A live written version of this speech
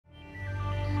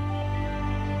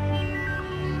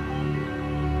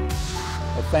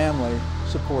family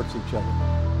supports each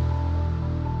other.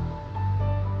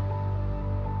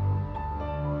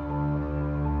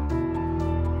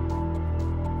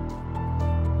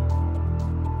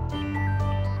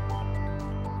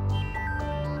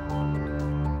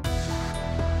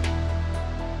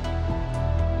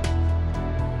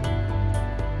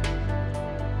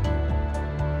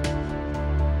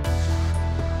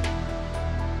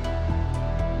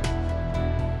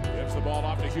 Ball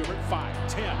off to Hubert, 5,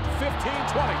 10, 15,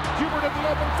 20. Hubert at the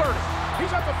open 30.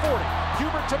 He's at the 40.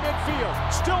 Hubert to midfield,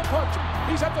 still punching.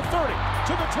 He's at the 30,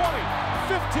 to the 20,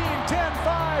 15, 10,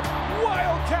 5.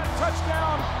 Wildcat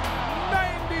touchdown,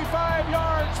 95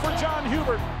 yards for John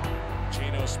Hubert.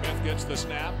 Geno Smith gets the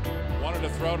snap, wanted to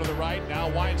throw to the right, now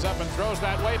winds up and throws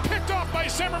that way. Picked off by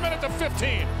Zimmerman at the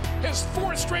 15. His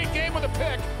fourth straight game with a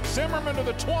pick. Zimmerman to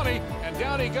the 20, and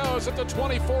down he goes at the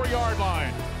 24-yard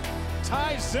line.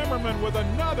 Ty Zimmerman with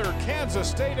another Kansas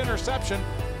State interception.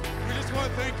 We just want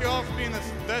to thank you all for being the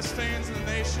best fans in the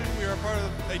nation. We are part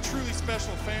of a truly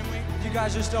special family. You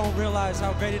guys just don't realize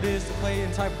how great it is to play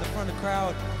in type of the front of the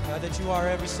crowd that you are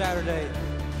every Saturday.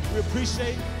 We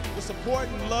appreciate the support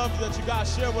and love that you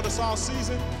guys share with us all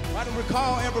season. I don't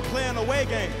recall ever playing an away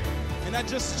game, and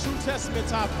that's just a true testament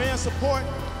to our fan support.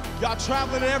 Y'all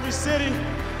traveling in every city,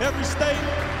 every state,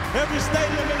 every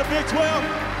stadium in the Big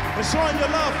 12. And showing your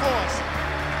love for us.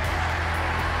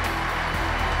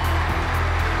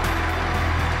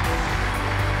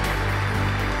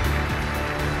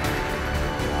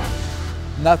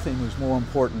 Nothing is more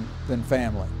important than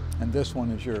family, and this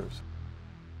one is yours.